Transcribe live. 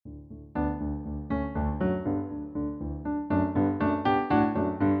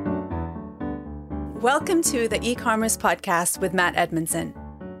Welcome to the eCommerce podcast with Matt Edmondson,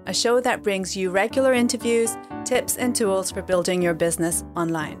 a show that brings you regular interviews, tips, and tools for building your business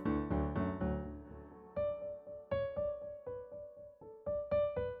online.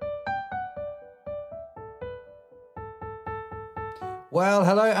 Well,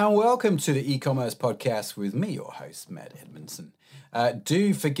 hello and welcome to the eCommerce podcast with me, your host, Matt Edmondson.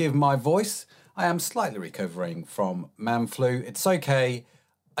 Do forgive my voice. I am slightly recovering from man flu. It's okay.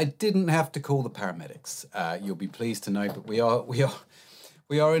 I didn't have to call the paramedics. You'll be pleased to know, but we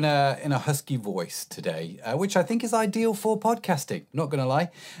are in a husky voice today, which I think is ideal for podcasting. Not going to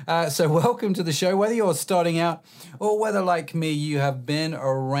lie. So welcome to the show. Whether you're starting out or whether, like me, you have been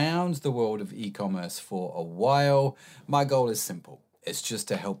around the world of e-commerce for a while, my goal is simple. It's just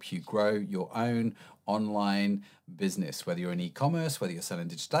to help you grow your own online business, whether you're in e-commerce, whether you're selling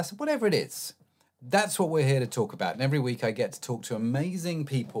digital assets, whatever it is. That's what we're here to talk about. And every week I get to talk to amazing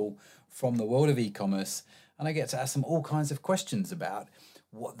people from the world of e-commerce, and I get to ask them all kinds of questions about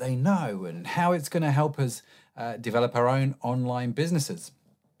what they know and how it's going to help us develop our own online businesses.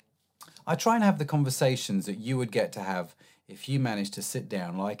 I try and have the conversations that you would get to have if you manage to sit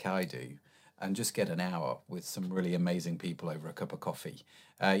down like I do and just get an hour with some really amazing people over a cup of coffee.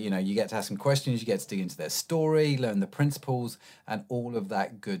 You get to ask some questions, you get to dig into their story, learn the principles, and all of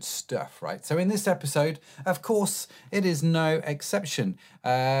that good stuff, right? So in this episode, of course, it is no exception.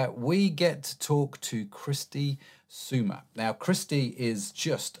 We get to talk to Christy Suma. Now, Christy is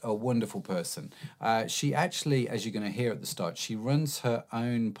just a wonderful person. She actually, as you're going to hear at the start, she runs her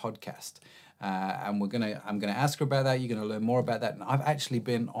own podcast. And I'm going to ask her about that. You're going to learn more about that. And I've actually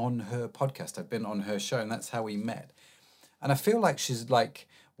been on her podcast. I've been on her show, and that's how we met. And I feel like she's like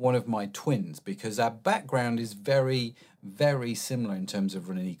one of my twins because our background is very, very similar in terms of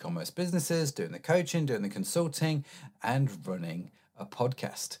running e-commerce businesses, doing the coaching, doing the consulting, and running a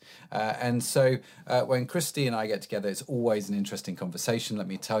podcast. And so when Christy and I get together, it's always an interesting conversation, let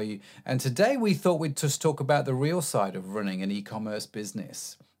me tell you. And today we thought we'd just talk about the real side of running an e-commerce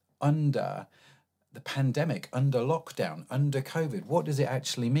business under the pandemic, under lockdown, under COVID. What does it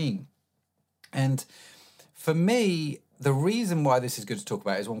actually mean? And for me, the reason why this is good to talk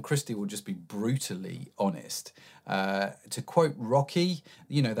about is one, Christy will just be brutally honest. To quote Rocky,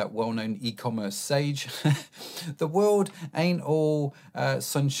 that well-known e-commerce sage, the world ain't all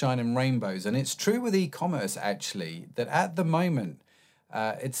sunshine and rainbows. And it's true with e-commerce, actually, that at the moment,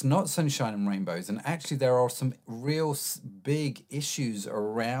 it's not sunshine and rainbows. And actually, there are some real big issues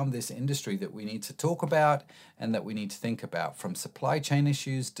around this industry that we need to talk about and that we need to think about, from supply chain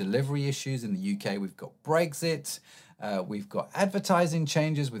issues, delivery issues. In the UK, we've got Brexit. We've got advertising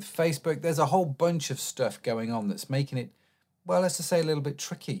changes with Facebook. There's a whole bunch of stuff going on that's making it, well, let's just say a little bit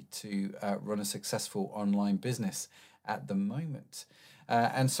tricky to run a successful online business at the moment.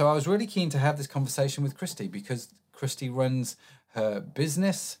 And so I was really keen to have this conversation with Christy because Christy runs her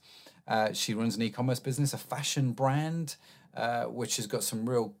business. She runs an e-commerce business, a fashion brand, which has got some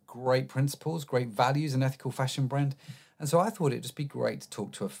real great principles, great values, an ethical fashion brand. And so I thought it'd just be great to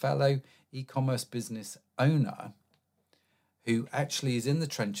talk to a fellow e-commerce business owner who actually is in the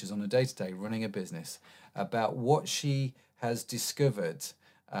trenches on a day-to-day running a business about what she has discovered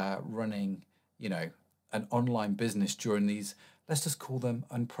running, an online business during these, let's just call them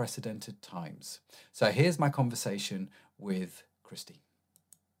unprecedented times. So here's my conversation with Christy.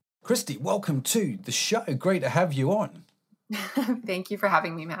 Christy, welcome to the show. Great to have you on. Thank you for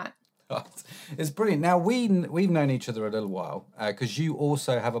having me, Matt. It's brilliant. Now, we've known each other a little while because you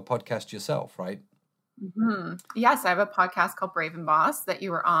also have a podcast yourself, right? Mm-hmm. Yes, I have a podcast called Brave and Boss that you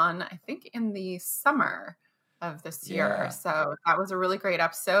were on, I think, in the summer of this year. Yeah. So that was a really great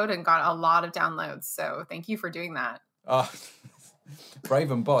episode and got a lot of downloads. So thank you for doing that. Oh, Brave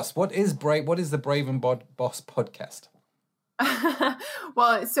and Boss. What is the Brave and Boss podcast?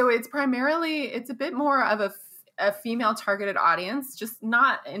 Well, so it's a bit more of a female targeted audience, just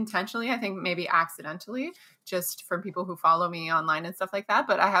not intentionally, I think maybe accidentally, just from people who follow me online and stuff like that.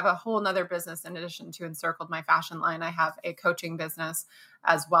 But I have a whole nother business in addition to Encircled, my fashion line. I have a coaching business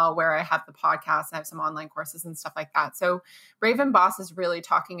as well, where I have the podcast. I have some online courses and stuff like that. So Brave and Boss is really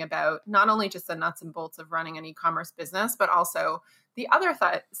talking about not only just the nuts and bolts of running an e-commerce business, but also the other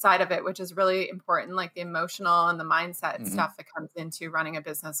side of it, which is really important, like the emotional and the mindset stuff that comes into running a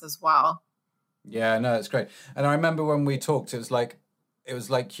business as well. Yeah, no, that's great. And I remember when we talked, it was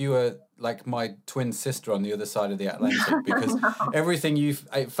like you were like my twin sister on the other side of the Atlantic because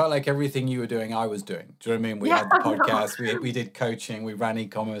it felt like everything you were doing, I was doing. Do you know what I mean? We had the podcast, we did coaching, we ran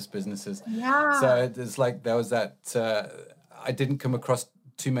e-commerce businesses. Yeah. So it's like there was that, I didn't come across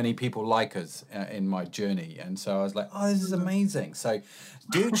too many people like us in my journey. And so I was like, oh, this is amazing. So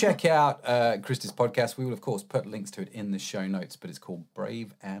do check out Christy's podcast. We will, of course, put links to it in the show notes, but it's called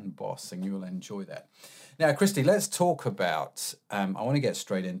Brave and Boss, and you will enjoy that. Now, Christy, let's talk about, I want to get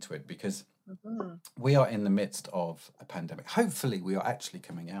straight into it because we are in the midst of a pandemic. Hopefully, we are actually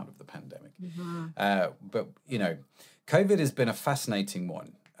coming out of the pandemic. But, you know, COVID has been a fascinating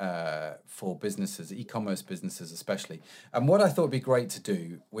one. For businesses, e-commerce businesses especially. And what I thought would be great to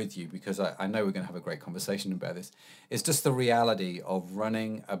do with you, because I know we're going to have a great conversation about this, is just the reality of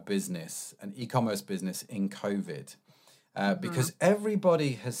running a business, an e-commerce business in COVID. Because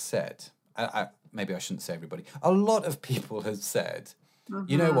everybody has said, maybe I shouldn't say everybody, a lot of people have said,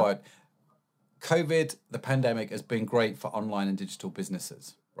 you know what, COVID, the pandemic, has been great for online and digital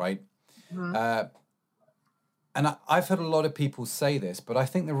businesses, right? And I've heard a lot of people say this, but I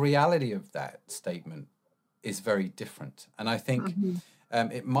think the reality of that statement is very different. And I think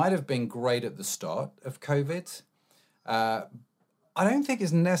it might have been great at the start of COVID. I don't think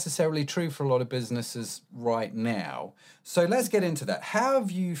it's necessarily true for a lot of businesses right now. So let's get into that. How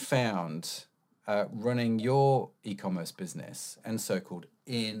have you found running your e-commerce business, Encircled,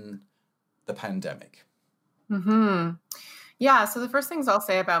 in the pandemic? Yeah, so the first things I'll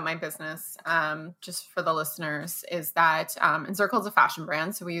say about my business, just for the listeners, is that Encircled is a fashion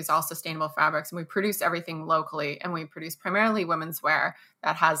brand. So we use all sustainable fabrics and we produce everything locally. And we produce primarily women's wear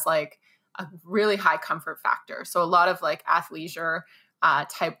that has like a really high comfort factor. So a lot of like athleisure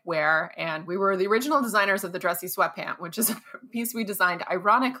type wear. And we were the original designers of the dressy sweatpant, which is a piece we designed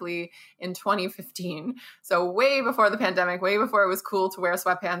ironically in 2015. So way before the pandemic, way before it was cool to wear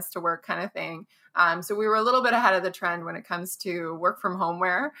sweatpants to work kind of thing. So we were a little bit ahead of the trend when it comes to work from home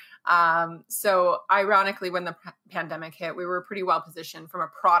wear. So ironically, when the pandemic hit, we were pretty well positioned from a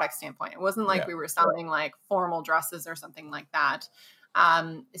product standpoint. It wasn't like we were selling like formal dresses or something like that.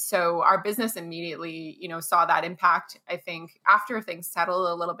 So our business immediately, saw that impact. I think after things settled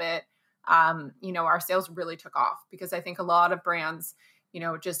a little bit, our sales really took off because I think a lot of brands,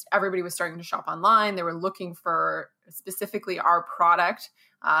 just everybody was starting to shop online. They were looking for specifically our product,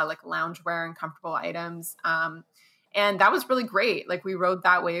 like loungewear and comfortable items. And that was really great. Like we rode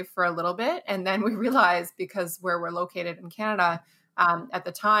that wave for a little bit. And then we realized, because where we're located in Canada, at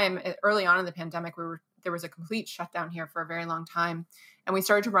the time, early on in the pandemic, there was a complete shutdown here for a very long time. And we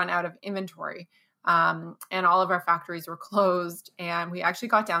started to run out of inventory. And all of our factories were closed. And we actually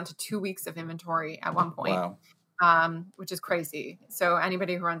got down to 2 weeks of inventory at one point. Wow. Which is crazy. So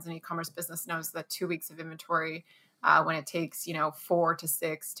anybody who runs an e-commerce business knows that 2 weeks of inventory, when it takes, 4 to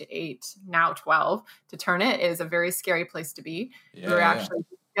 6 to 8, now 12 to turn it, is a very scary place to be. We were actually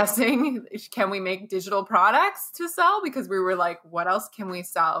guessing, can we make digital products to sell? Because we were like, what else can we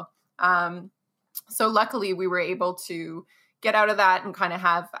sell? So luckily we were able to get out of that and kind of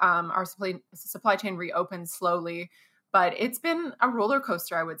have our supply chain reopen slowly. But it's been a roller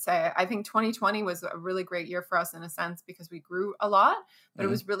coaster, I would say. I think 2020 was a really great year for us in a sense because we grew a lot, but it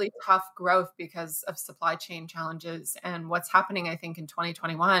was really tough growth because of supply chain challenges. And what's happening, I think, in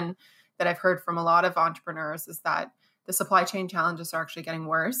 2021 that I've heard from a lot of entrepreneurs is that the supply chain challenges are actually getting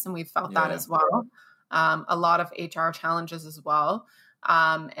worse. And we've felt that as well. A lot of HR challenges as well.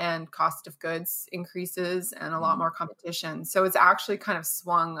 And cost of goods increases and a lot more competition. So it's actually kind of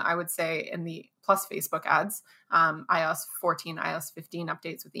swung, I would say, in the plus Facebook ads, iOS 14, iOS 15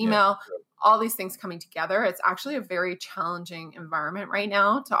 updates with email, all these things coming together. It's actually a very challenging environment right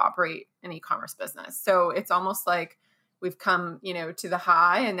now to operate an e-commerce business. So it's almost like we've come, to the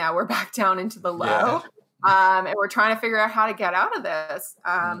high and now we're back down into the low. And we're trying to figure out how to get out of this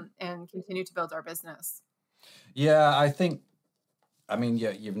and continue to build our business. Yeah, I think,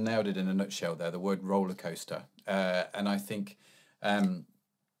 you've nailed it in a nutshell there, the word roller coaster. And I think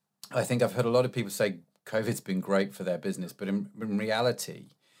I've heard a lot of people say COVID's been great for their business, but in reality,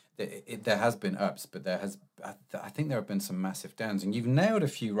 there has been ups, but I think there have been some massive downs. And you've nailed a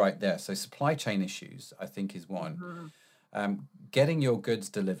few right there. So supply chain issues, I think, is one. Getting your goods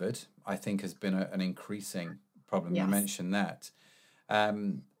delivered, I think, has been an increasing problem. You mentioned that.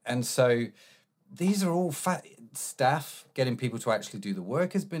 And so these are all staff, getting people to actually do the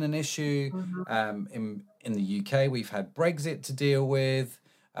work has been an issue. In the UK, we've had Brexit to deal with.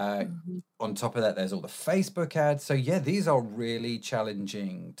 On top of that, there's all the Facebook ads. So these are really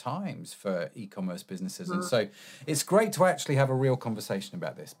challenging times for e-commerce businesses. And so it's great to actually have a real conversation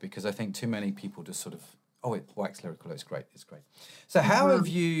about this, because I think too many people just sort of, wax lyrical, it's great. So how have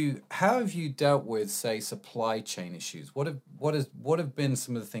you dealt with, say, supply chain issues? What have been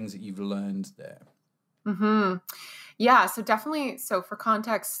some of the things that you've learned there? Yeah, so definitely. So for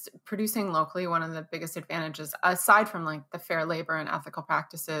context, producing locally, one of the biggest advantages, aside from like the fair labor and ethical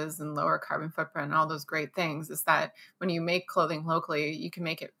practices and lower carbon footprint and all those great things, is that when you make clothing locally, you can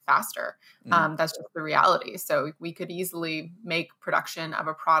make it faster. That's just the reality. So we could easily make production of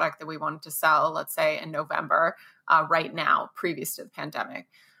a product that we wanted to sell, let's say in November, right now, previous to the pandemic.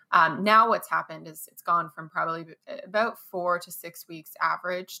 Now what's happened is it's gone from probably about 4 to 6 weeks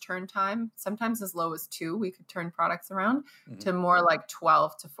average turn time, sometimes as low as 2, we could turn products around, to more like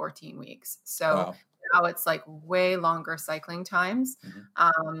 12 to 14 weeks. So Wow. now it's like way longer cycling times.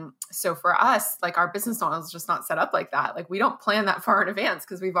 So for us, like our business model is just not set up like that. Like we don't plan that far in advance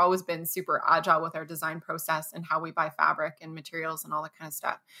because we've always been super agile with our design process and how we buy fabric and materials and all that kind of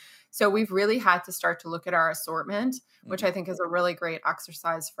stuff. So we've really had to start to look at our assortment, which I think is a really great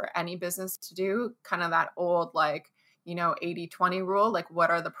exercise for any business to do, kind of that old, like, 80-20 rule, like what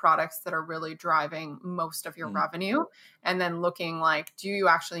are the products that are really driving most of your revenue? And then looking like, do you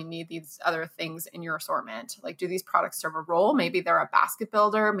actually need these other things in your assortment? Like, do these products serve a role? Maybe they're a basket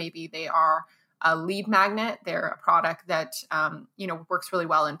builder. Maybe they are a lead magnet. They're a product that, works really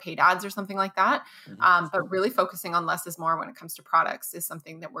well in paid ads or something like that. But really focusing on less is more when it comes to products is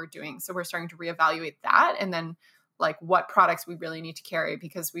something that we're doing. So we're starting to reevaluate that. And then like what products we really need to carry,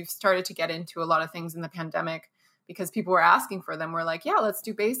 because we've started to get into a lot of things in the pandemic because people were asking for them. We're like, yeah, let's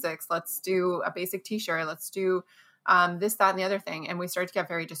do basics. Let's do a basic t-shirt. Let's do this, that, and the other thing. And we started to get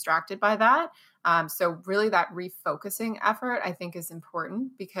very distracted by that. So really that refocusing effort, I think, is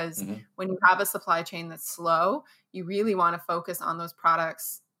important because when you have a supply chain that's slow, you really want to focus on those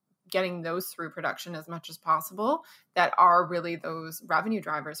products, getting those through production as much as possible that are really those revenue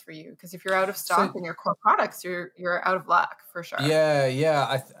drivers for you. Because if you're out of stock in your core products, you're out of luck for sure.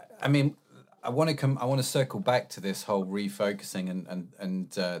 Yeah. I mean, I want to circle back to this whole refocusing and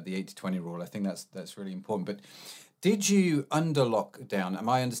the 80-20 rule. I think that's really important. But did you, under lockdown, am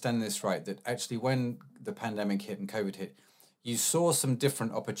I understanding this right, that actually when the pandemic hit and COVID hit, you saw some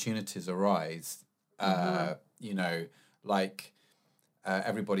different opportunities arise?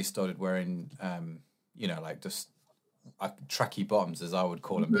 Everybody started wearing, like just tracky bottoms, as I would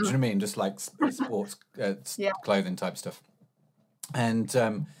call them. But do you know what I mean? Just like sports clothing type stuff.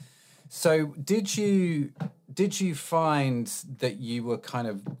 And so did you find that you were kind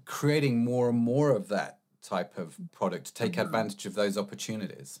of creating more and more of that type of product to take advantage of those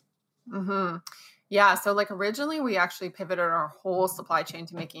opportunities? Yeah. So like originally we actually pivoted our whole supply chain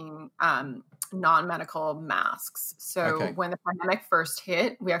to making non-medical masks. So when the pandemic first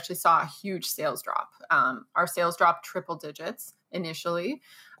hit, we actually saw a huge sales drop. Our sales dropped triple digits initially.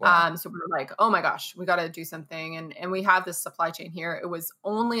 Wow. So we were like, oh my gosh, we got to do something. And we have this supply chain here. It was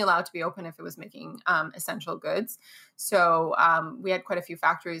only allowed to be open if it was making essential goods. So we had quite a few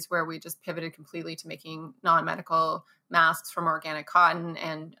factories where we just pivoted completely to making non-medical masks from organic cotton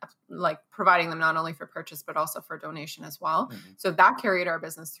and like providing them not only for purchase, but also for donation as well. So that carried our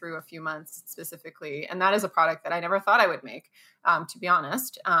business through a few months specifically. And that is a product that I never thought I would make, to be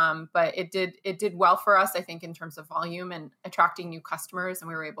honest. But it did well for us, I think, in terms of volume and attracting new customers. And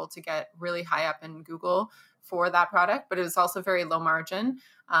we were able to get really high up in Google for that product, but it was also very low margin.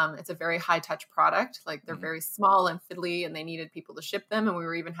 It's a very high touch product. Like they're very small and fiddly and they needed people to ship them. And we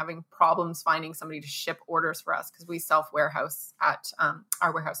were even having problems finding somebody to ship orders for us because we self-warehouse at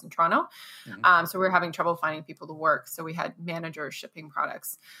our warehouse in Toronto. So we were having trouble finding people to work. So we had managers shipping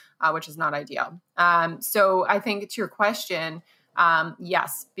products, which is not ideal. So I think to your question,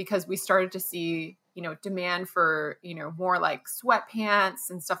 yes, because we started to see demand for, more like sweatpants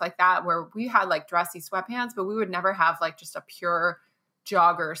and stuff like that, where we had like dressy sweatpants, but we would never have like just a pure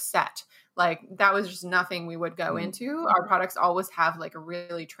jogger set. Like that was just nothing we would go into. Our products always have like a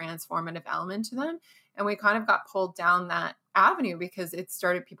really transformative element to them. And we kind of got pulled down that avenue because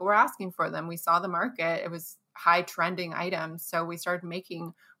people were asking for them. We saw the market. It was high trending items. So we started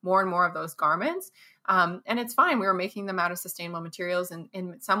making more and more of those garments. And it's fine. We were making them out of sustainable materials. And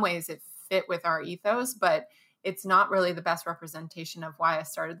in some ways it fit with our ethos, but it's not really the best representation of why I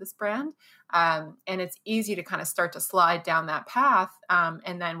started this brand. And it's easy to kind of start to slide down that path.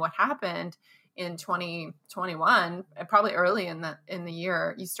 And then what happened in 2021, probably early in the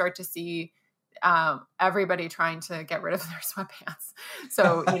year, you start to see everybody trying to get rid of their sweatpants.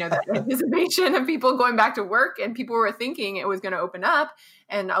 So, that anticipation of people going back to work and people were thinking it was going to open up.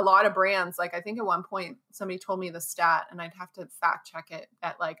 And a lot of brands, like I think at one point somebody told me the stat, and I'd have to fact check it,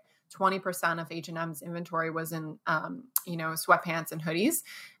 that like 20% of H&M's inventory was in, sweatpants and hoodies.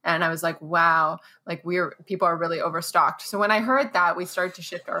 And I was like, wow, like people are really overstocked. So when I heard that, we started to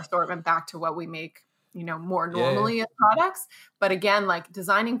shift our assortment back to what we make more normally in products. But again, like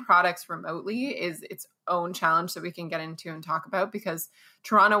designing products remotely is its own challenge that we can get into and talk about, because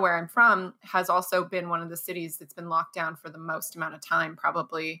Toronto, where I'm from, has also been one of the cities that's been locked down for the most amount of time,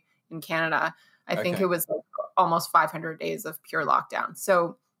 probably in Canada. I think it was like almost 500 days of pure lockdown.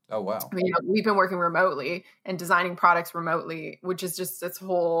 So, oh, wow. We've been working remotely and designing products remotely, which is just this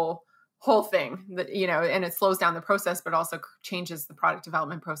whole thing that, and it slows down the process, but also changes the product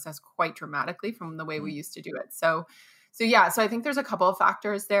development process quite dramatically from the way we used to do it. So I think there's a couple of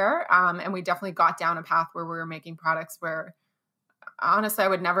factors there. And we definitely got down a path where we were making products where honestly, I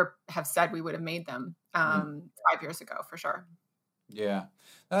would never have said we would have made them 5 years ago, for sure. Yeah,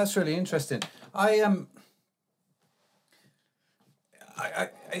 that's really interesting. I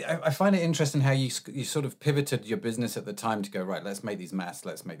find it interesting how you sort of pivoted your business at the time to go, right, let's make these masks,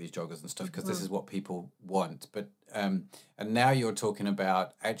 let's make these joggers and stuff, because this is what people want. But and now you're talking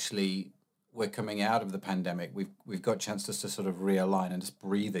about, actually, we're coming out of the pandemic. We've got a chance to sort of realign and just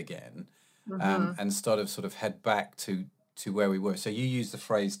breathe again, and sort of head back to where we were. So you use the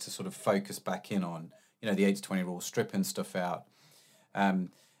phrase to sort of focus back in on, the 80-20 rule, stripping stuff out. And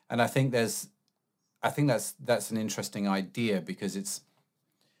I think that's an interesting idea, because it's,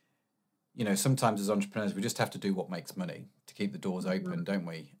 sometimes as entrepreneurs, we just have to do what makes money to keep the doors open, don't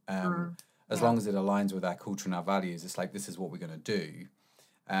we? As long as it aligns with our culture and our values, it's like, this is what we're going to do.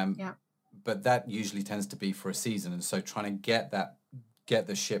 But that usually tends to be for a season. And so trying to get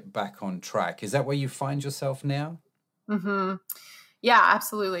the ship back on track, is that where you find yourself now? Mm-hmm. Yeah,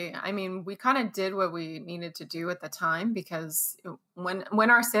 absolutely. I mean, we kind of did what we needed to do at the time, because when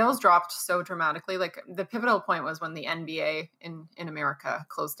our sales dropped so dramatically, like the pivotal point was when the NBA in America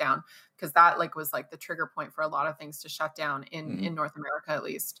closed down, because that was the trigger point for a lot of things to shut down in North America, at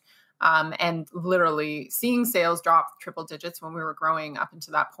least. And literally seeing sales drop triple digits when we were growing up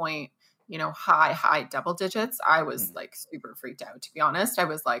until that point, high double digits, I was super freaked out, to be honest. I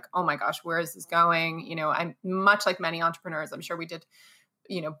was like, oh my gosh, where is this going? I'm much like many entrepreneurs. I'm sure we did,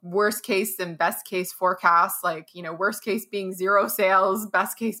 worst case and best case forecasts, worst case being 0 sales,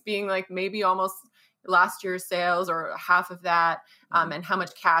 best case being maybe almost last year's sales or half of that. And how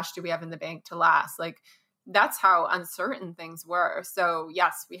much cash do we have in the bank to last? That's how uncertain things were. So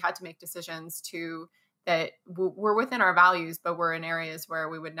yes, we had to make decisions that we're within our values, but we're in areas where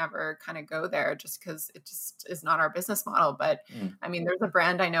we would never kind of go there, just because it just is not our business model. But I mean, there's a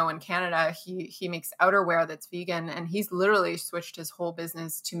brand I know in Canada, he makes outerwear that's vegan, and he's literally switched his whole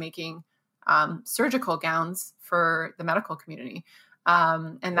business to making surgical gowns for the medical community.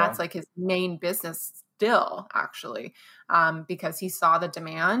 And that's his main business still, actually, because he saw the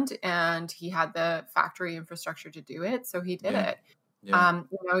demand and he had the factory infrastructure to do it. So he did it. Yeah.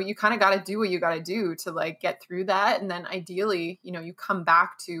 You kind of got to do what you got to do to get through that. And then ideally, you come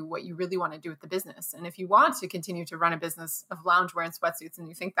back to what you really want to do with the business. And if you want to continue to run a business of loungewear and sweatsuits and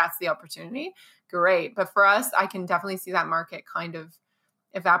you think that's the opportunity, great. But for us, I can definitely see that market kind of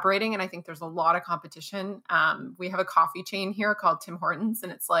evaporating. And I think there's a lot of competition. We have a coffee chain here called Tim Hortons,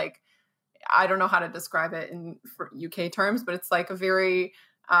 and it's I don't know how to describe it in UK terms, but it's a very,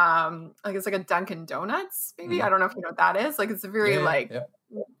 it's like a Dunkin' Donuts, maybe. I don't know if you know what that is. It's a very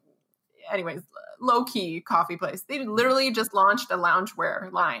anyways, low key coffee place. They literally just launched a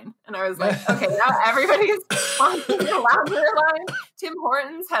loungewear line, and I was like, okay, now everybody's launching a loungewear line. Tim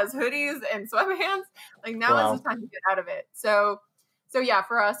Hortons has hoodies and sweatpants. Now is the time to get out of it. So yeah,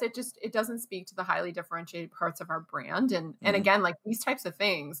 for us, it doesn't speak to the highly differentiated parts of our brand. And again, these types of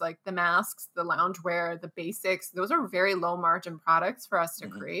things, the masks, the loungewear, the basics, those are very low margin products for us to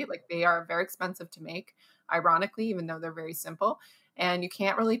create. They are very expensive to make, ironically, even though they're very simple. And you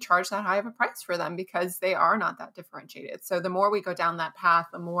can't really charge that high of a price for them because they are not that differentiated. So the more we go down that path,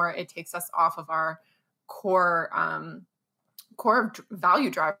 the more it takes us off of our core value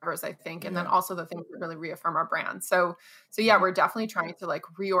drivers, I think. And then also the things that really reaffirm our brand. So yeah, we're definitely trying to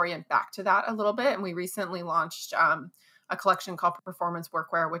reorient back to that a little bit. And we recently launched a collection called Performance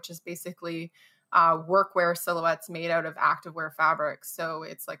Workwear, which is basically workwear silhouettes made out of activewear fabric. So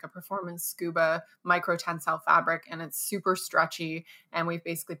it's a performance scuba micro tensile fabric, and it's super stretchy. And we've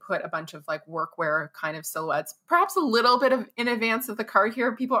basically put a bunch of workwear kind of silhouettes, perhaps a little bit of in advance of the cart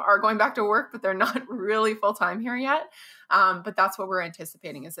here. People are going back to work, but they're not really full time here yet. But that's what we're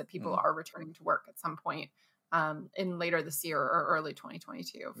anticipating, is that people are returning to work at some point in later this year or early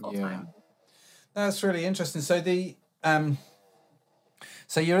 2022 full time. That's really interesting. So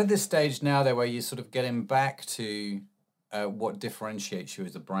so you're at this stage now there where you're sort of getting back to what differentiates you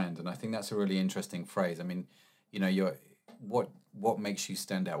as a brand. And I think that's a really interesting phrase. I mean, you're what makes you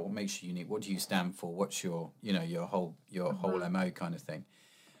stand out? What makes you unique? What do you stand for? What's your whole MO kind of thing?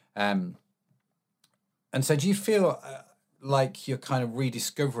 And so do you feel like you're kind of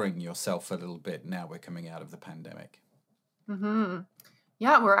rediscovering yourself a little bit now we're coming out of the pandemic? Hmm.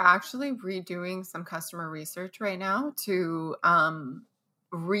 Yeah, we're actually redoing some customer research right now to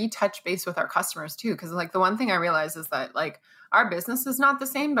retouch base with our customers too. Cause like the one thing I realize is that like our business is not the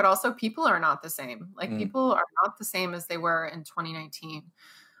same, but also people are not the same. Like Mm, people are not the same as they were in 2019.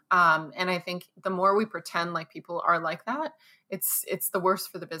 And I think the more we pretend like people are like that, it's the worse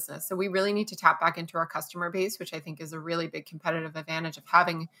for the business. So we really need to tap back into our customer base, which I think is a really big competitive advantage of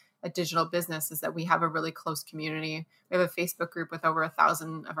having a digital business, is that we have a really close community. We have a Facebook group with over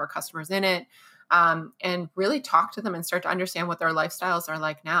 1,000 of our customers in it, and really talk to them and start to understand what their lifestyles are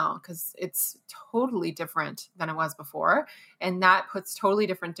like now, because it's totally different than it was before, and that puts totally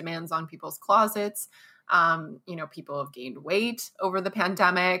different demands on people's closets. People have gained weight over the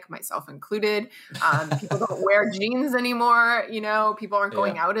pandemic, myself included. People don't wear jeans anymore. People aren't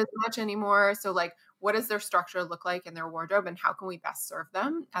going yeah. out as much anymore. So like, what does their structure look like in their wardrobe, and how can we best serve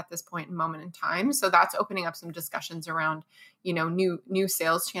them at this point in moment in time? So that's opening up some discussions around, new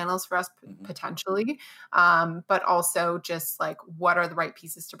sales channels for us Mm-hmm. potentially. But also just like, what are the right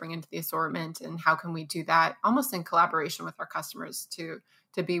pieces to bring into the assortment, and how can we do that almost in collaboration with our customers to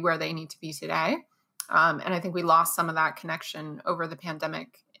be where they need to be today. And I think we lost some of that connection over the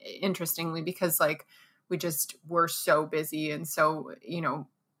pandemic, interestingly, because like we just were so busy and so,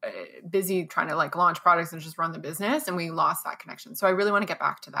 busy trying to like launch products and just run the business, and we lost that connection. So I really want to get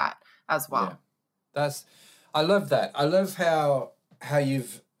back to that as Yeah. well. I love that. I love how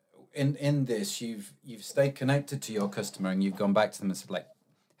you've in this you've stayed connected to your customer, and you've gone back to them and said, like,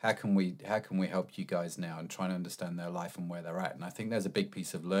 how can we help you guys now, and trying to understand their life and where they're at. And I think there's a big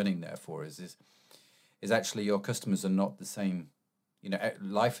piece of learning there for us is actually your customers are not the same.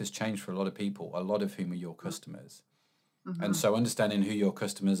 Life has changed for a lot of people, a lot of whom are your customers. Mm-hmm. And so understanding who your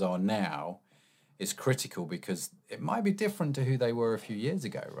customers are now is critical, because it might be different to who they were a few years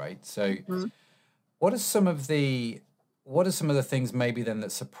ago, right? So Mm-hmm. what are some of the things maybe then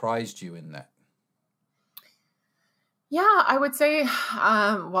that surprised you in that? Yeah, I would say,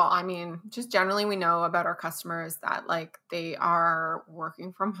 just generally we know about our customers that like they are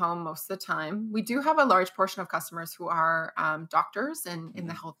working from home most of the time. We do have a large portion of customers who are doctors and in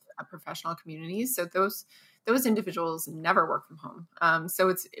the Mm-hmm. health professional communities. So those individuals never work from home.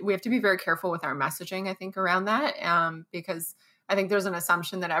 So we have to be very careful with our messaging, I think, around that, because I think there's an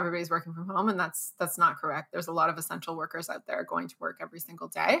assumption that everybody's working from home, and that's not correct. There's a lot of essential workers out there going to work every single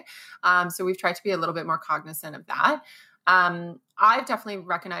day. So we've tried to be a little bit more cognizant of that. I've definitely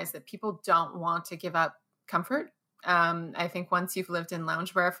recognized that people don't want to give up comfort. I think once you've lived in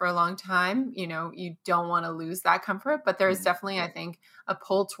loungewear for a long time, you don't want to lose that comfort. But there's Mm-hmm. definitely, I think, a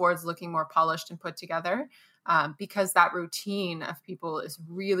pull towards looking more polished and put together, because that routine of people is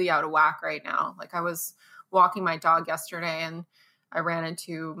really out of whack right now. Like I was walking my dog yesterday, and I ran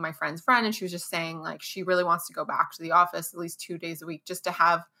into my friend's friend, and she was just saying like she really wants to go back to the office at least 2 days a week just to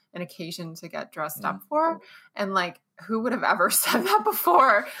have an occasion to get dressed up for. And like, who would have ever said that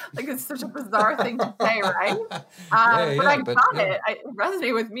before? Like, it's such a bizarre thing to say, right? But I got it. It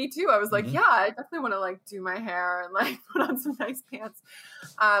resonated with me too. I was like, Mm-hmm. yeah, I definitely want to like do my hair and like put on some nice pants,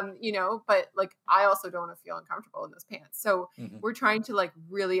 but like, I also don't want to feel uncomfortable in those pants. So Mm-hmm. we're trying to like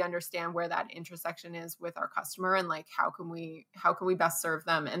really understand where that intersection is with our customer, and like, how can we best serve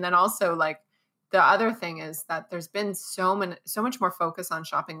them? And then also like, the other thing is that there's been so much more focus on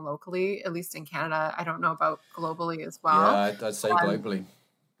shopping locally, at least in Canada. I don't know about globally as well. Yeah, I'd say globally.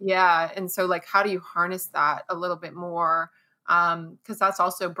 Yeah. And so like, how do you harness that a little bit more? Because that's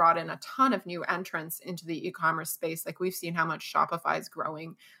also brought in a ton of new entrants into the e-commerce space. Like we've seen how much Shopify is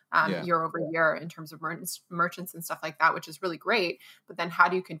growing year over year in terms of merchants and stuff like that, which is really great. But then how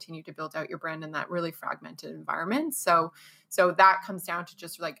do you continue to build out your brand in that really fragmented environment? So that comes down to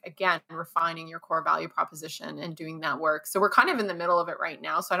just like, again, refining your core value proposition and doing that work. So we're kind of in the middle of it right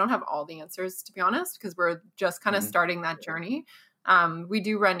now. So I don't have all the answers, to be honest, because we're just kind of starting that journey. We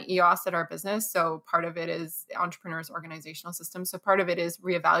do run EOS at our business. So part of it is entrepreneurs organizational system. So part of it is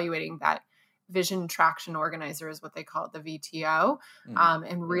reevaluating that vision traction organizer, is what they call it, the VTO,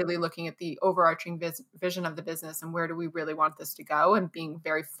 and really looking at the overarching vision of the business and where do we really want this to go, and being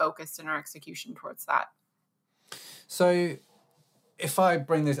very focused in our execution towards that. So if I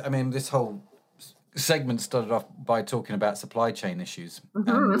bring this, I mean, this whole segment started off by talking about supply chain issues,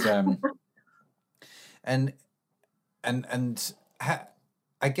 and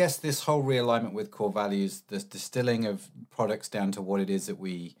I guess this whole realignment with core values, this distilling of products down to what it is that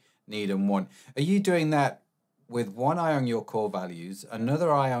we need and want. Are you doing that with one eye on your core values,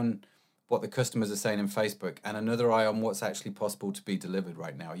 another eye on what the customers are saying in Facebook and another eye on what's actually possible to be delivered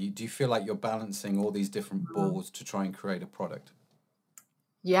right now? Do you feel like you're balancing all these different balls to try and create a product?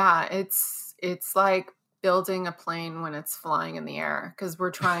 Yeah, it's like building a plane when it's flying in the air, because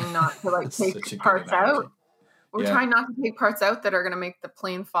we're trying not to like That's take such a good parts analogy. out. We're Yeah. trying not to take parts out that are going to make the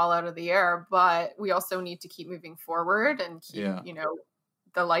plane fall out of the air, but we also need to keep moving forward and keep, Yeah.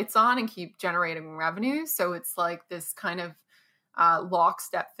 the lights on and keep generating revenue. So it's like this kind of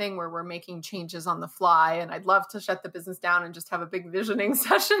lockstep thing where we're making changes on the fly. And I'd love to shut the business down and just have a big visioning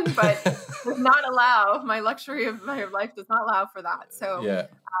session, but does not allow, my luxury of my life does not allow for that. So Yeah.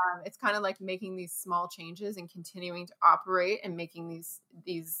 it's kind of like making these small changes and continuing to operate and making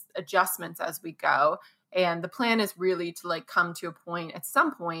these adjustments as we go. And the plan is really to like come to a point at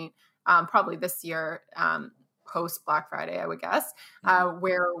some point, probably this year, post Black Friday, I would guess,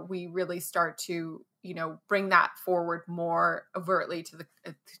 where we really start to, bring that forward more overtly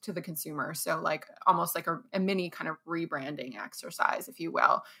to the consumer. So like almost like a mini kind of rebranding exercise, if you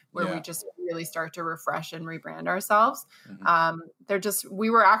will, where we just really start to refresh and rebrand ourselves. We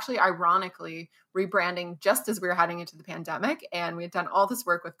were actually ironically rebranding just as we were heading into the pandemic, and we had done all this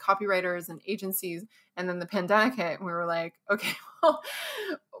work with copywriters and agencies, and then the pandemic hit and we were like, okay, well,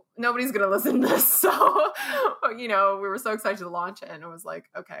 nobody's going to listen to this. So, we were so excited to launch it, and it was like,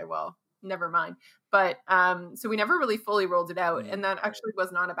 okay, well, never mind. But so we never really fully rolled it out. And that actually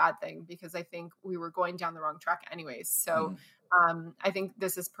was not a bad thing, because I think we were going down the wrong track anyways. So I think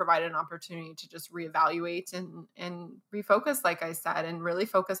this has provided an opportunity to just reevaluate and refocus, like I said, and really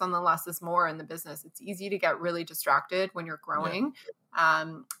focus on the less is more in the business. It's easy to get really distracted when you're growing.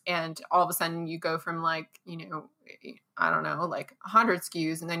 And all of a sudden you go from like, I don't know, like 100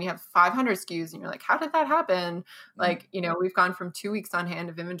 SKUs, and then you have 500 SKUs, and you're like, how did that happen? Like, we've gone from 2 weeks on hand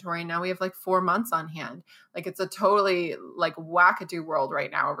of inventory. Now we have like 4 months on hand. Like it's a totally like wackadoo world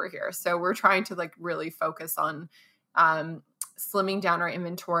right now over here. So we're trying to like really focus on, slimming down our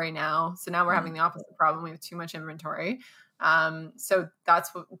inventory now. So now we're having the opposite problem. We have too much inventory. So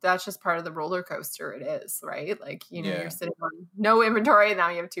that's just part of the roller coaster it is, right? Like, you're sitting on no inventory. Now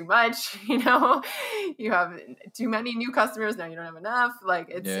you have too much, you have too many new customers. Now you don't have enough. Like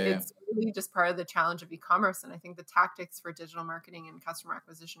it's really just part of the challenge of e-commerce. And I think the tactics for digital marketing and customer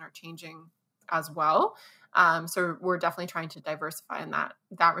acquisition are changing as well. So we're definitely trying to diversify in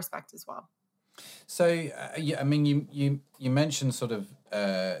that respect as well. So, I mean, you mentioned sort of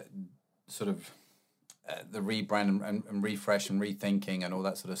the rebrand and refresh and rethinking and all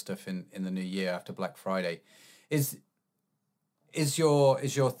that sort of stuff in the new year after Black Friday. Is your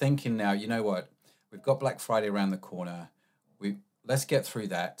thinking now, you know what, we've got Black Friday around the corner. Let's get through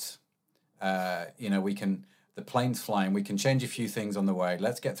that. The plane's flying. We can change a few things on the way.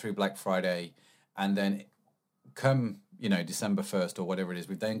 Let's get through Black Friday, and then come, December 1st or whatever it is,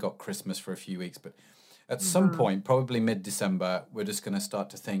 we've then got Christmas for a few weeks. But at some point, probably mid-December, we're just going to start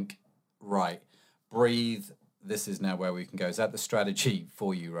to think, right, breathe. This is now where we can go. Is that the strategy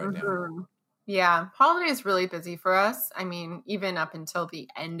for you right now? Yeah. Holiday is really busy for us. I mean, even up until the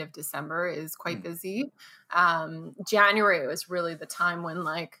end of December is quite busy. January was really the time when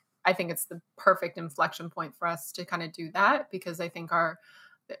I think it's the perfect inflection point for us to kind of do that, because I think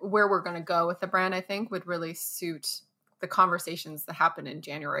where we're going to go with the brand, I think would really suit the conversations that happen in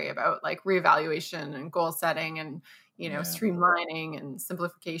January about like reevaluation and goal setting and, streamlining and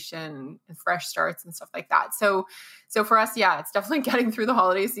simplification and fresh starts and stuff like that. So for us, it's definitely getting through the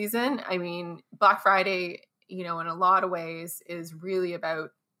holiday season. I mean, Black Friday, in a lot of ways is really about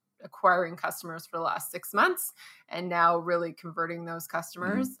acquiring customers for the last 6 months and now really converting those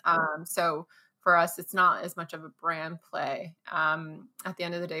customers. So for us, it's not as much of a brand play. At the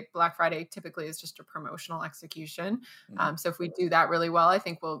end of the day, Black Friday typically is just a promotional execution. So if we do that really well, I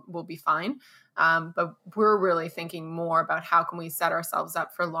think we'll be fine. But we're really thinking more about how can we set ourselves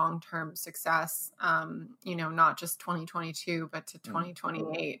up for long-term success, not just 2022, but to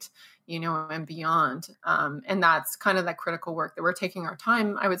 2028, and beyond. And that's kind of that critical work that we're taking our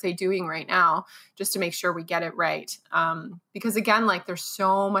time, I would say, doing right now, just to make sure we get it right. Because again, there's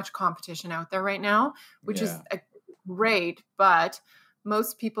so much competition out there right now, which is great, but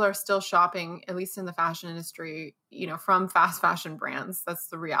most people are still shopping, at least in the fashion industry, from fast fashion brands. That's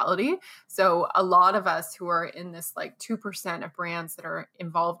the reality. So a lot of us who are in this 2% of brands that are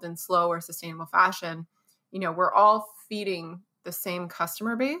involved in slow or sustainable fashion, we're all feeding the same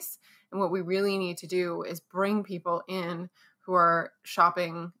customer base. And what we really need to do is bring people in who are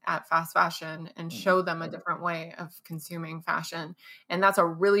shopping at fast fashion and show them a different way of consuming fashion. And that's a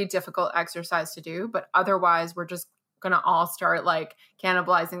really difficult exercise to do, but otherwise we're just going to all start like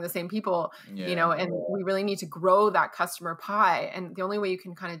cannibalizing the same people, and we really need to grow that customer pie. And the only way you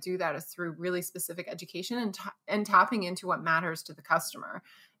can kind of do that is through really specific education and tapping into what matters to the customer.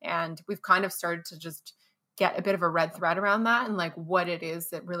 And we've kind of started to just get a bit of a red thread around that and like what it is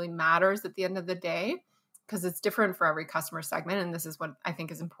that really matters at the end of the day, because it's different for every customer segment. And this is what I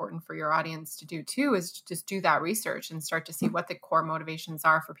think is important for your audience to do too, is just do that research and start to see what the core motivations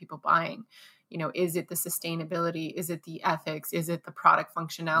are for people buying. Is it the sustainability? Is it the ethics? Is it the product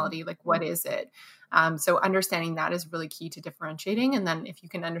functionality? Like, what is it? So understanding that is really key to differentiating. And then if you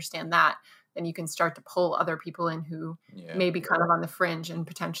can understand that, then you can start to pull other people in who may be kind of on the fringe and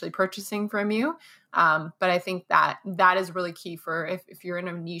potentially purchasing from you. But I think that is really key for if you're in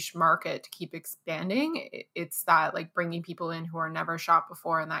a niche market to keep expanding. It's that like bringing people in who are never shopped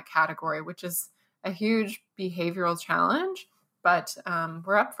before in that category, which is a huge behavioral challenge, but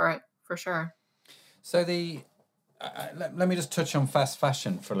we're up for it for sure. So let me just touch on fast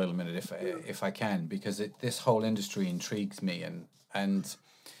fashion for a little minute, if I can, because this whole industry intrigues me, and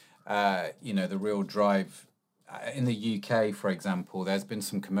the real drive in the UK, for example. There's been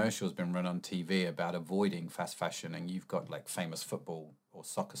some commercials been run on TV about avoiding fast fashion, and you've got like famous football or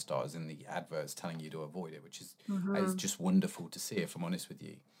soccer stars in the adverts telling you to avoid it, which is just wonderful to see, if I'm honest with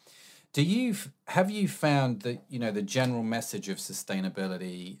you. Have you found that the general message of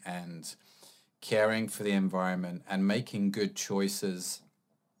sustainability and caring for the environment and making good choices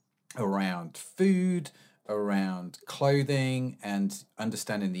around food, around clothing, and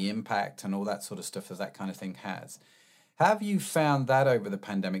understanding the impact and all that sort of stuff that kind of thing has? Have you found that over the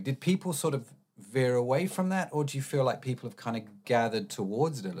pandemic? Did people sort of veer away from that, or do you feel like people have kind of gathered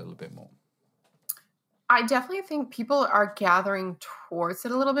towards it a little bit more? I definitely think people are gathering towards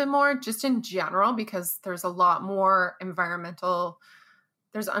it a little bit more, just in general, because there's a lot more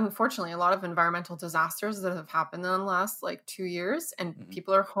there's unfortunately a lot of environmental disasters that have happened in the last like 2 years, and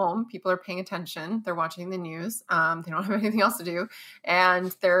people are home, people are paying attention, they're watching the news, they don't have anything else to do,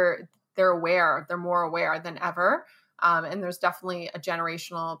 and they're aware, they're more aware than ever. And there's definitely a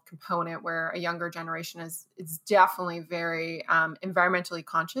generational component where a younger generation is definitely very environmentally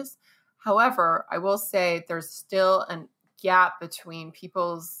conscious. However, I will say there's still a gap between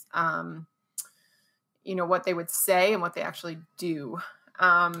people's, what they would say and what they actually do.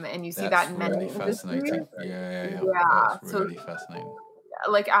 And you see that in many fascinating. Yeah. That's really fascinating.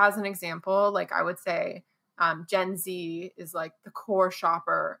 Like as an example, like I would say Gen Z is like the core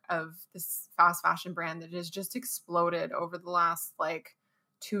shopper of this fast fashion brand that has just exploded over the last like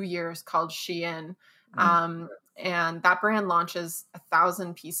 2 years called Shein. And that brand launches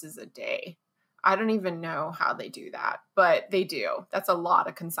 1,000 pieces a day. I don't even know how they do that, but they do. That's a lot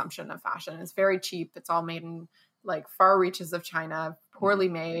of consumption of fashion. It's very cheap. It's all made in like far reaches of China, poorly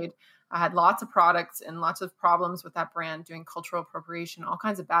made. I had lots of products and lots of problems with that brand doing cultural appropriation, all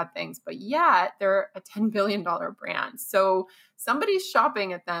kinds of bad things, but yet they're a $10 billion brand. So somebody's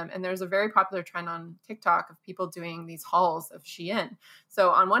shopping at them, and there's a very popular trend on TikTok of people doing these hauls of Shein.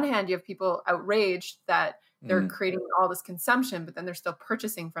 So on one hand, you have people outraged that they're creating all this consumption, but then they're still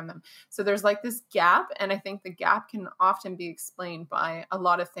purchasing from them. So there's like this gap, and I think the gap can often be explained by a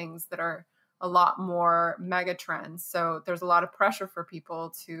lot of things that are a lot more mega trends. So there's a lot of pressure for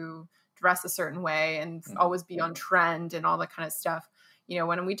people to dress a certain way and always be on trend and all that kind of stuff.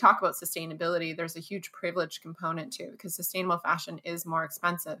 When we talk about sustainability, there's a huge privilege component too, because sustainable fashion is more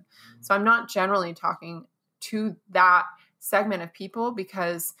expensive. So I'm not generally talking to that segment of people,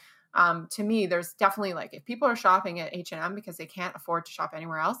 because to me, there's definitely like, if people are shopping at H&M because they can't afford to shop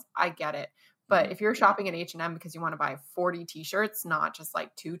anywhere else, I get it. But if you're shopping at H&M because you want to buy 40 t-shirts, not just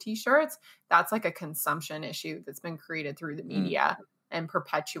like 2 t-shirts, that's like a consumption issue that's been created through the media and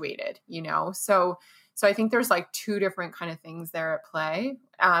perpetuated, So I think there's like 2 different kind of things there at play.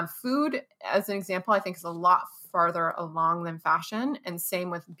 Food, as an example, I think is a lot farther along than fashion, and same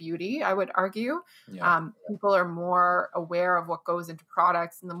with beauty, I would argue. People are more aware of what goes into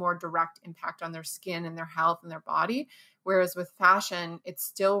products and the more direct impact on their skin and their health and their body. Whereas with fashion, it's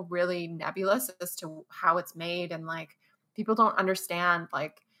still really nebulous as to how it's made. And like, people don't understand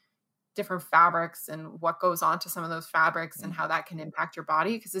like different fabrics and what goes on to some of those fabrics and how that can impact your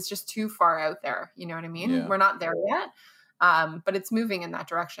body, because it's just too far out there. You know what I mean? Yeah. We're not there yet, but it's moving in that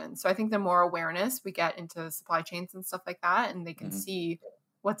direction. So I think the more awareness we get into supply chains and stuff like that, and they can see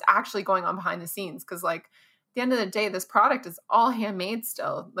what's actually going on behind the scenes. Because like, at the end of the day, this product is all handmade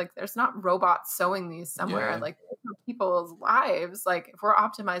still. Like, there's not robots sewing these somewhere. Like, people's lives. Like, if we're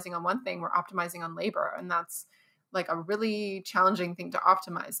optimizing on one thing, we're optimizing on labor, and that's like a really challenging thing to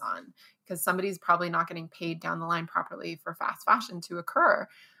optimize on, because somebody's probably not getting paid down the line properly for fast fashion to occur.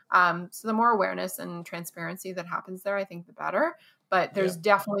 So the more awareness and transparency that happens there, I think the better. But there's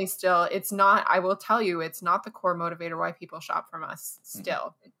definitely still, it's not, I will tell you, it's not the core motivator why people shop from us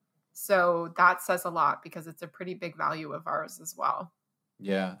still. So that says a lot because it's a pretty big value of ours as well.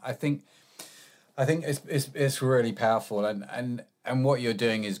 Yeah, I think it's really powerful, and what you're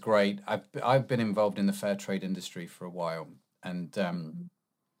doing is great. I've been involved in the fair trade industry for a while, and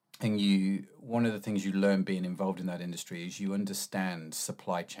one of the things you learn being involved in that industry is you understand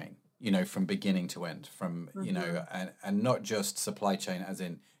supply chain, from beginning to end, from and not just supply chain as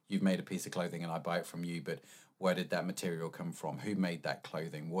in you've made a piece of clothing and I buy it from you, but where did that material come from? Who made that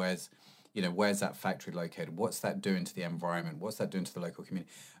clothing? Where's that factory located? What's that doing to the environment? What's that doing to the local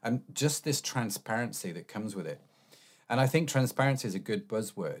community? And just this transparency that comes with it. And I think transparency is a good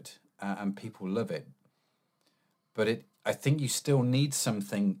buzzword, and people love it. But I think you still need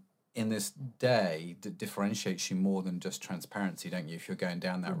something in this day that differentiates you more than just transparency, don't you? If you're going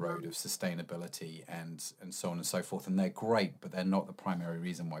down that road of sustainability and so on and so forth, and they're great, but they're not the primary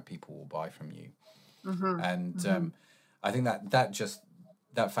reason why people will buy from you. And I think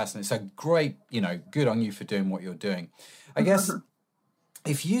that fascinating. So great, good on you for doing what you're doing. I guess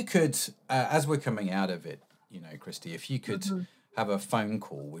if you could, as we're coming out of it, Christy, if you could have a phone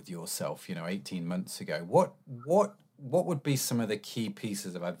call with yourself, 18 months ago, what would be some of the key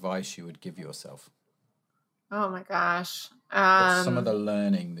pieces of advice you would give yourself? Oh my gosh. What's some of the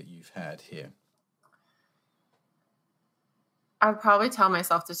learning that you've had here? I'd probably tell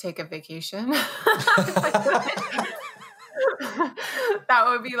myself to take a vacation. That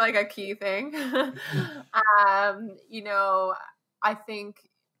would be like a key thing. I think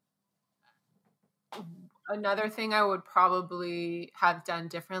another thing I would probably have done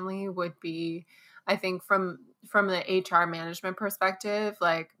differently would be, I think from the HR management perspective,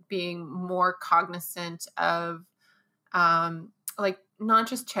 like being more cognizant of, like not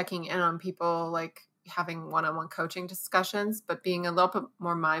just checking in on people, like having one-on-one coaching discussions, but being a little bit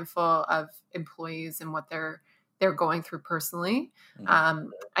more mindful of employees and what they're going through personally.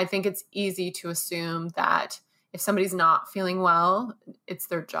 I think it's easy to assume that if somebody's not feeling well, it's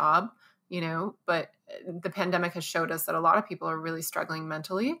their job, but the pandemic has showed us that a lot of people are really struggling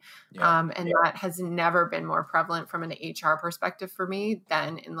mentally. And that has never been more prevalent from an HR perspective for me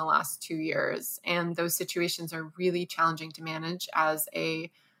than in the last 2 years. And those situations are really challenging to manage as a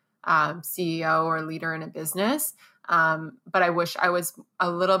CEO or leader in a business. But I wish I was a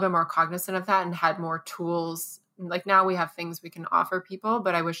little bit more cognizant of that and had more tools. Like now we have things we can offer people,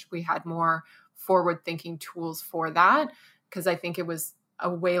 but I wish we had more forward-thinking tools for that, because I think it was a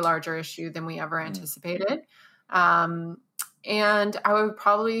way larger issue than we ever anticipated. And I would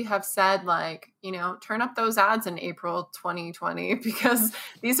probably have said, like, turn up those ads in April 2020, because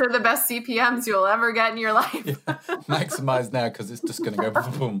these are the best CPMs you'll ever get in your life. Maximize now, because it's just going to go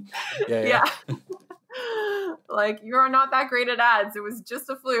boom. Yeah. Like, you're not that great at ads. It was just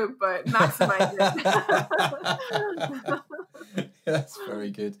a fluke, but maximize it. That's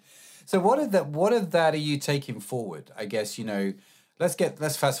very good. So what of that are you taking forward? I guess,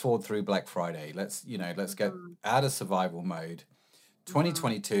 let's fast forward through Black Friday. Let's get out of survival mode.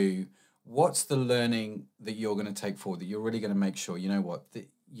 2022, what's the learning that you're going to take forward that you're really going to make sure,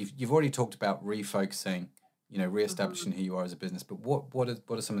 you've already talked about refocusing, reestablishing who you are as a business, but what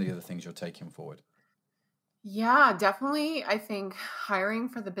are some of the other things you're taking forward? Yeah, definitely. I think hiring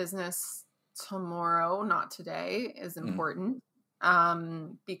for the business tomorrow, not today, is important.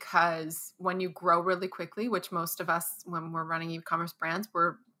 Because when you grow really quickly, which most of us, when we're running e-commerce brands,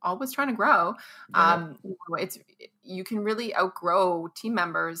 we're always trying to grow. You can really outgrow team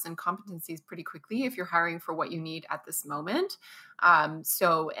members and competencies pretty quickly if you're hiring for what you need at this moment. And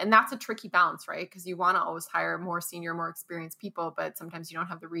that's a tricky balance, right? Because you want to always hire more senior, more experienced people, but sometimes you don't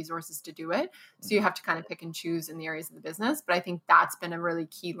have the resources to do it. So you have to kind of pick and choose in the areas of the business. But I think that's been a really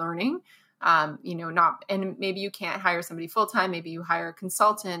key learning. And maybe you can't hire somebody full-time, maybe you hire a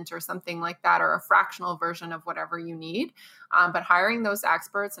consultant or something like that, or a fractional version of whatever you need. But hiring those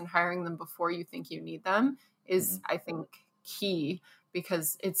experts and hiring them before you think you need them is, I think, key,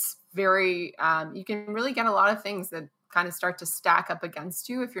 because it's very, you can really get a lot of things that kind of start to stack up against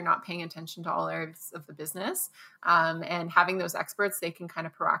you if you're not paying attention to all areas of the business. And having those experts, they can kind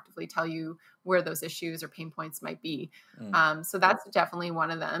of proactively tell you where those issues or pain points might be. So that's definitely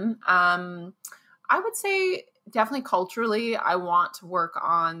one of them. I would say definitely culturally, I want to work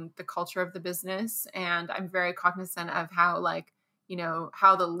on the culture of the business. And I'm very cognizant of how,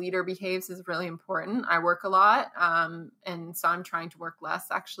 how the leader behaves is really important. I work a lot. And so I'm trying to work less,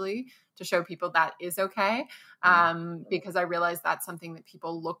 actually, to show people that is okay. Because I realize that's something that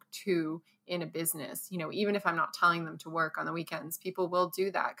people look to in a business. You know, even if I'm not telling them to work on the weekends, people will do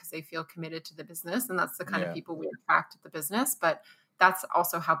that because they feel committed to the business. And that's the kind of people we attract at the business. But that's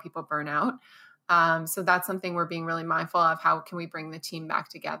also how people burn out. So that's something we're being really mindful of. How can we bring the team back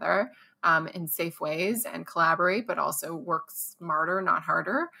together in safe ways and collaborate, but also work smarter, not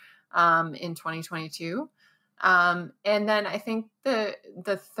harder in 2022. And then I think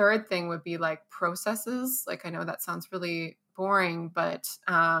the third thing would be like processes. Like, I know that sounds really boring, but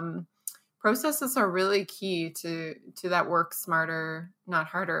processes are really key to that work smarter, not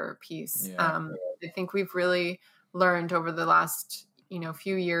harder piece. I think we've really learned over the last,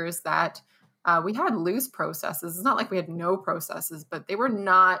 few years that we had loose processes. It's not like we had no processes, but they were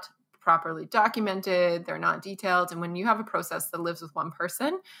not properly documented. They're not detailed. And when you have a process that lives with one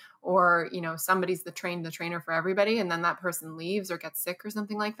person, or, somebody's the trainer for everybody, and then that person leaves or gets sick or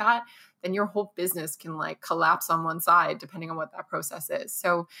something like that, then your whole business can like collapse on one side, depending on what that process is.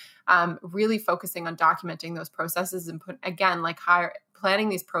 So really focusing on documenting those processes and planning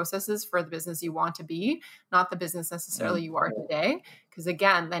these processes for the business you want to be, not the business necessarily you are today. Because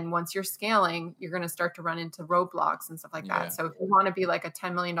again, then once you're scaling, you're going to start to run into roadblocks and stuff like that. So if you want to be like a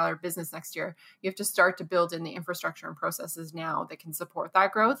 $10 million business next year, you have to start to build in the infrastructure and processes now that can support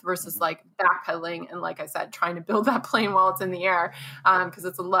that growth versus like backpedaling and, like I said, trying to build that plane while it's in the air, because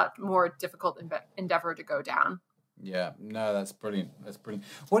it's a lot more difficult endeavor to go down. Yeah, no, that's brilliant. That's brilliant.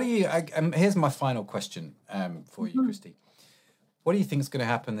 What do you, here's my final question for you, Christy. What do you think is going to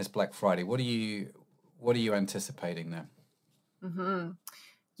happen this Black Friday? What are you anticipating there?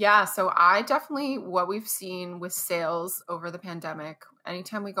 Yeah, so what we've seen with sales over the pandemic,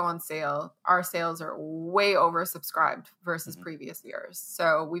 anytime we go on sale, our sales are way oversubscribed versus previous years.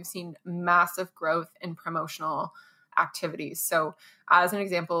 So we've seen massive growth in promotional activities. So as an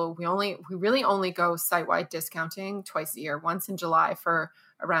example, we really only go site-wide discounting twice a year, once in July for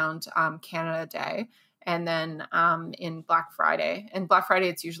around Canada Day, and then in Black Friday. And Black Friday,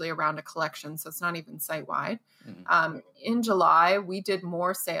 it's usually around a collection, so it's not even site-wide. In July, we did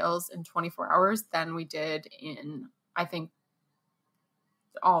more sales in 24 hours than we did in, I think,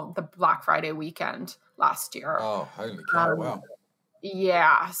 all the Black Friday weekend last year. Oh, holy cow, wow.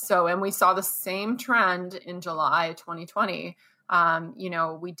 Yeah. So, and we saw the same trend in July 2020.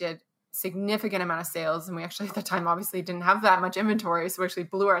 We did significant amount of sales, and we actually at the time obviously didn't have that much inventory, so we actually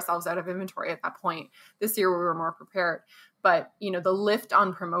blew ourselves out of inventory at that point. This year we were more prepared, but the lift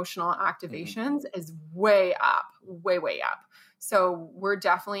on promotional activations is way up, way up. So we're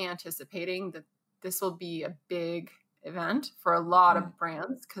definitely anticipating that this will be a big event for a lot of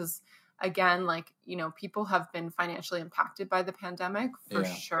brands, because again, people have been financially impacted by the pandemic for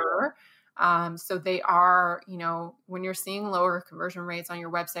sure. So they are, when you're seeing lower conversion rates on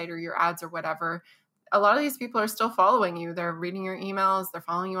your website or your ads or whatever, a lot of these people are still following you. They're reading your emails, they're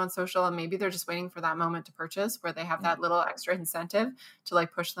following you on social, and maybe they're just waiting for that moment to purchase where they have that little extra incentive to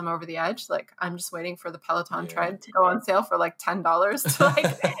like push them over the edge. Like, I'm just waiting for the Peloton tread to go on sale for like $10 to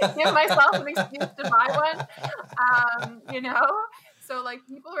like give myself an excuse to buy one. So like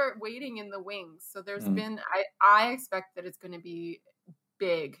people are waiting in the wings. So there's been, I expect that it's going to be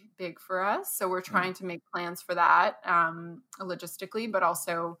big for us. So we're trying to make plans for that logistically, but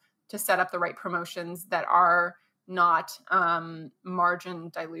also to set up the right promotions that are not margin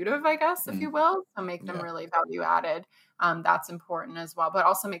dilutive, I guess, if you will. So make them really value added. That's important as well, but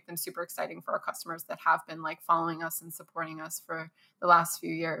also make them super exciting for our customers that have been like following us and supporting us for the last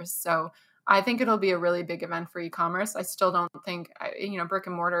few years. So I think it'll be a really big event for e-commerce. I still don't think, brick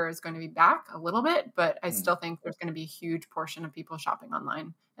and mortar is going to be back a little bit, but I still think there's going to be a huge portion of people shopping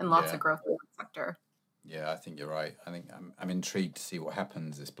online and lots of growth in that sector. Yeah, I think you're right. I think I'm intrigued to see what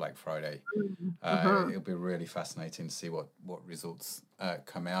happens this Black Friday. It'll be really fascinating to see what results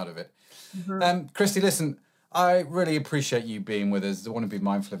come out of it. Christy, listen, I really appreciate you being with us. I want to be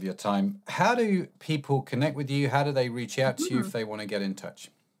mindful of your time. How do people connect with you? How do they reach out to you if they want to get in touch?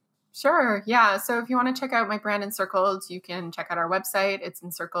 Sure. Yeah. So if you want to check out my brand Encircled, you can check out our website. It's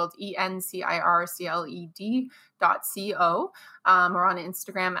Encircled, ENCIRCLED.co. We're on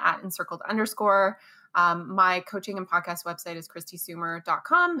Instagram at Encircled_. My coaching and podcast website is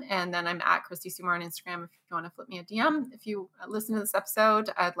ChristySumer.com. And then I'm at Christy Sumer on Instagram if you want to flip me a DM. If you listen to this episode,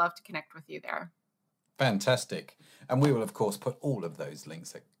 I'd love to connect with you there. Fantastic. And we will, of course, put all of those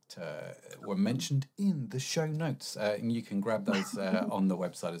links that were mentioned in the show notes. And you can grab those on the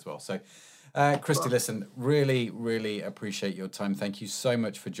website as well. So, Christy, listen, really, really appreciate your time. Thank you so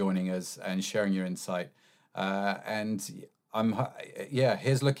much for joining us and sharing your insight. And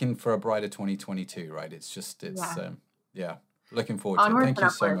here's looking for a brighter 2022, right? Looking forward to it. Thank you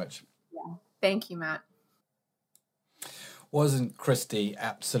so much. Yeah. Thank you, Matt. Wasn't Christy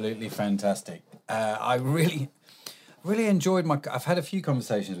absolutely fantastic? I really enjoyed I've had a few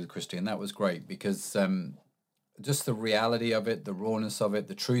conversations with Christy, and that was great because just the reality of it, the rawness of it,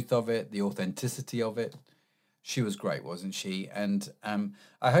 the truth of it, the authenticity of it. She was great, wasn't she? And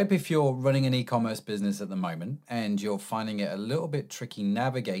I hope if you're running an e-commerce business at the moment and you're finding it a little bit tricky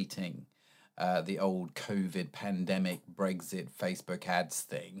navigating the old COVID pandemic, Brexit, Facebook ads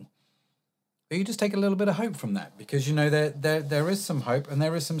thing, you just take a little bit of hope from that, because you know there is some hope and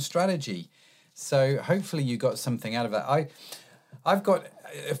there is some strategy. So hopefully you got something out of that. I've got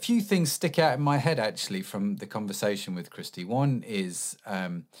a few things stick out in my head actually from the conversation with Christy. One is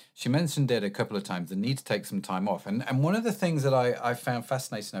she mentioned it a couple of times, the need to take some time off. And one of the things that I found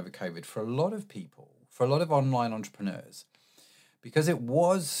fascinating over COVID for a lot of people, for a lot of online entrepreneurs, because it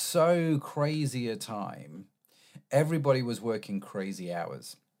was so crazy a time, everybody was working crazy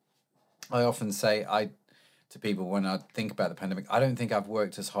hours. I often say to people when I think about the pandemic, I don't think I've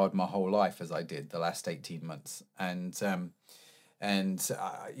worked as hard my whole life as I did the last 18 months.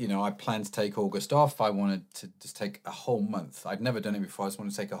 You know, I planned to take August off. I wanted to just take a whole month. I'd never done it before. I just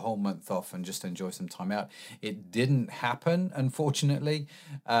wanted to take a whole month off and just enjoy some time out. It didn't happen, unfortunately,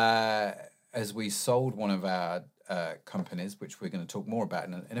 as we sold one of our companies, which we're going to talk more about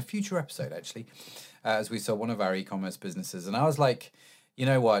in a future episode, actually, as we sold one of our e-commerce businesses. And I was like, you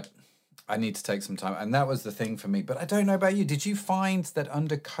know what? I need to take some time. And that was the thing for me. But I don't know about you. Did you find that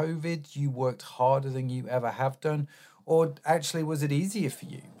under COVID, you worked harder than you ever have done? Or actually, was it easier for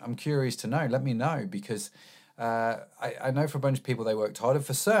you? I'm curious to know. Let me know, because I know for a bunch of people, they worked harder.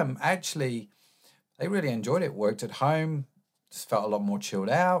 For some, actually, they really enjoyed it. Worked at home, just felt a lot more chilled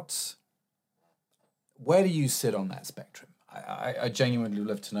out. Where do you sit on that spectrum? I genuinely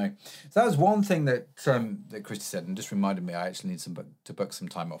love to know. So that was one thing that Christy said, and just reminded me I actually need to book some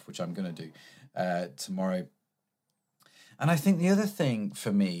time off, which I'm going to do tomorrow. And I think the other thing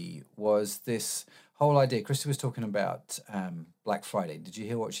for me was this whole idea. Christy was talking about Black Friday. Did you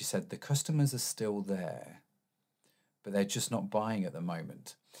hear what she said? The customers are still there, but they're just not buying at the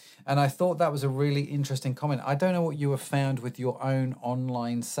moment. And I thought that was a really interesting comment. I don't know what you have found with your own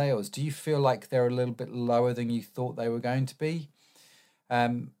online sales. Do you feel like they're a little bit lower than you thought they were going to be?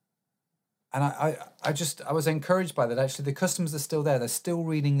 And I was encouraged by that. Actually, the customers are still there. They're still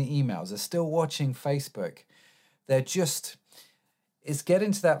reading the emails. They're still watching Facebook. It's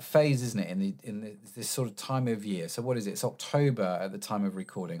getting to that phase, isn't it, in this sort of time of year. So what is it? It's October at the time of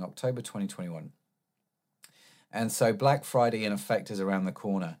recording, October 2021. And so Black Friday, in effect, is around the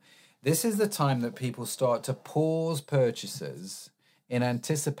corner. This is the time that people start to pause purchases in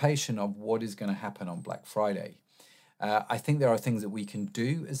anticipation of what is going to happen on Black Friday. I think there are things that we can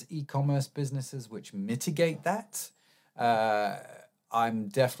do as e-commerce businesses which mitigate that. I'm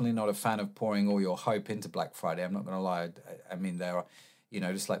definitely not a fan of pouring all your hope into Black Friday. I'm not going to lie. I mean, there are,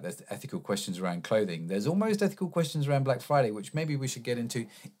 just like there's ethical questions around clothing. There's almost ethical questions around Black Friday, which maybe we should get into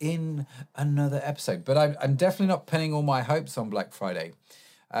in another episode. But I'm definitely not pinning all my hopes on Black Friday.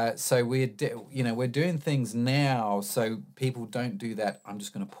 So we're doing things now so people don't do that. I'm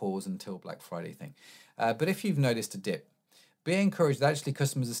just going to pause until Black Friday thing. But if you've noticed a dip, be encouraged that actually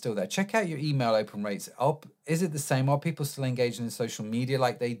customers are still there. Check out your email open rates. Is it the same? Are people still engaging in social media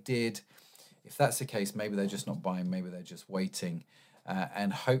like they did? If that's the case, maybe they're just not buying. Maybe they're just waiting.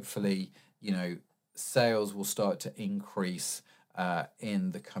 And hopefully, sales will start to increase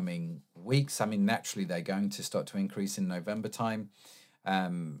in the coming weeks. I mean, naturally, they're going to start to increase in November time,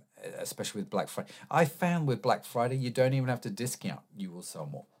 especially with Black Friday. I found with Black Friday, you don't even have to discount. You will sell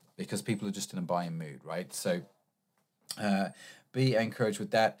more because people are just in a buying mood, right? So be encouraged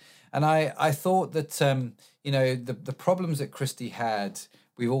with that. And I thought that, the problems that Christy had,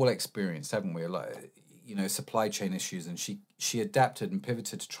 we've all experienced, haven't we? Like, supply chain issues, and she adapted and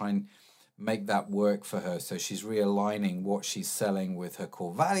pivoted to try and make that work for her. So she's realigning what she's selling with her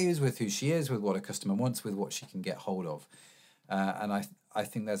core values, with who she is, with what a customer wants, with what she can get hold of. And I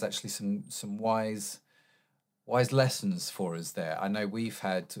think there's actually some wise lessons for us there. I know we've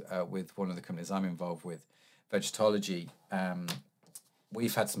had with one of the companies I'm involved with, Vegetology,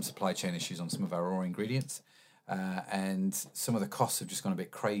 we've had some supply chain issues on some of our raw ingredients, and some of the costs have just gone a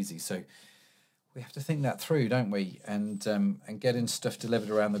bit crazy. So we have to think that through, don't we? And getting stuff delivered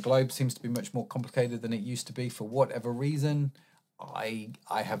around the globe seems to be much more complicated than it used to be for whatever reason. I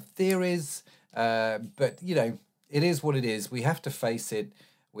have theories, but it is what it is. We have to face it.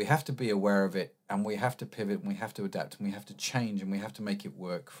 We have to be aware of it, and we have to pivot, and we have to adapt, and we have to change, and we have to make it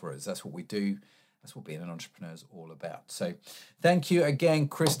work for us. That's what we do. That's what being an entrepreneur is all about. So thank you again,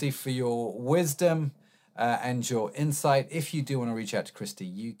 Christy, for your wisdom. and your insight. If you do want to reach out to Christy,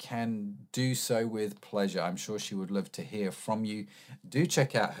 you can do so with pleasure. I'm sure she would love to hear from you. Do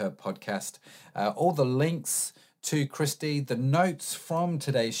check out her podcast. All the links to Christy, the notes from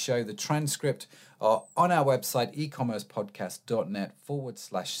today's show, the transcript are on our website,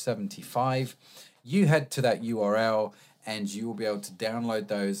 ecommercepodcast.net/75. You head to that URL and you will be able to download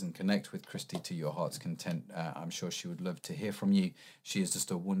those and connect with Christy to your heart's content. I'm sure she would love to hear from you. She is just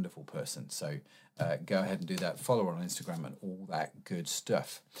a wonderful person. So go ahead and do that. Follow her on Instagram and all that good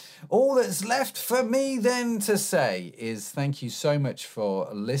stuff. All that's left for me then to say is thank you so much for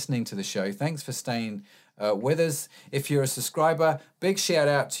listening to the show. Thanks for staying with us. If you're a subscriber, big shout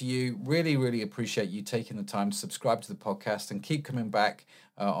out to you. Really, really appreciate you taking the time to subscribe to the podcast and keep coming back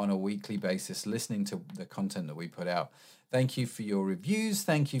on a weekly basis, listening to the content that we put out. Thank you for your reviews.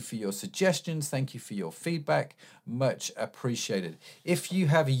 Thank you for your suggestions. Thank you for your feedback. Much appreciated. If you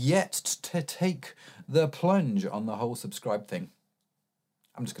have yet to take the plunge on the whole subscribe thing,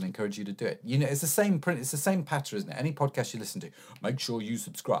 I'm just going to encourage you to do it. You know, it's the same print, it's the same pattern, isn't it? Any podcast you listen to, make sure you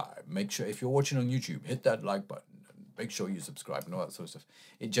subscribe. Make sure, if you're watching on YouTube, hit that like button. Make sure you subscribe and all that sort of stuff.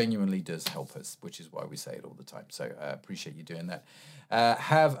 It genuinely does help us, which is why we say it all the time. So I appreciate you doing that.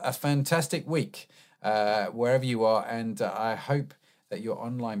 Have a fantastic week wherever you are, and I hope that your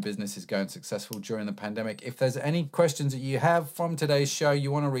online business is going successful during the pandemic. If there's any questions that you have from today's show,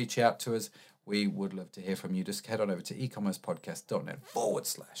 you want to reach out to us, we would love to hear from you. Just head on over to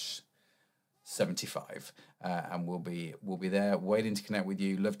ecommercepodcast.net/75, and we'll be there waiting to connect with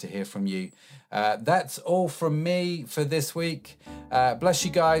you. Love to hear from you. That's all from me for this week. Bless you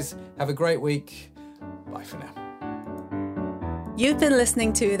guys. Have a great week. Bye for now. You've been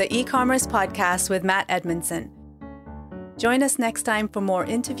listening to the eCommerce Podcast with Matt Edmondson. Join us next time for more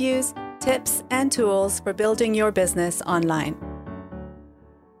interviews, tips, and tools for building your business online.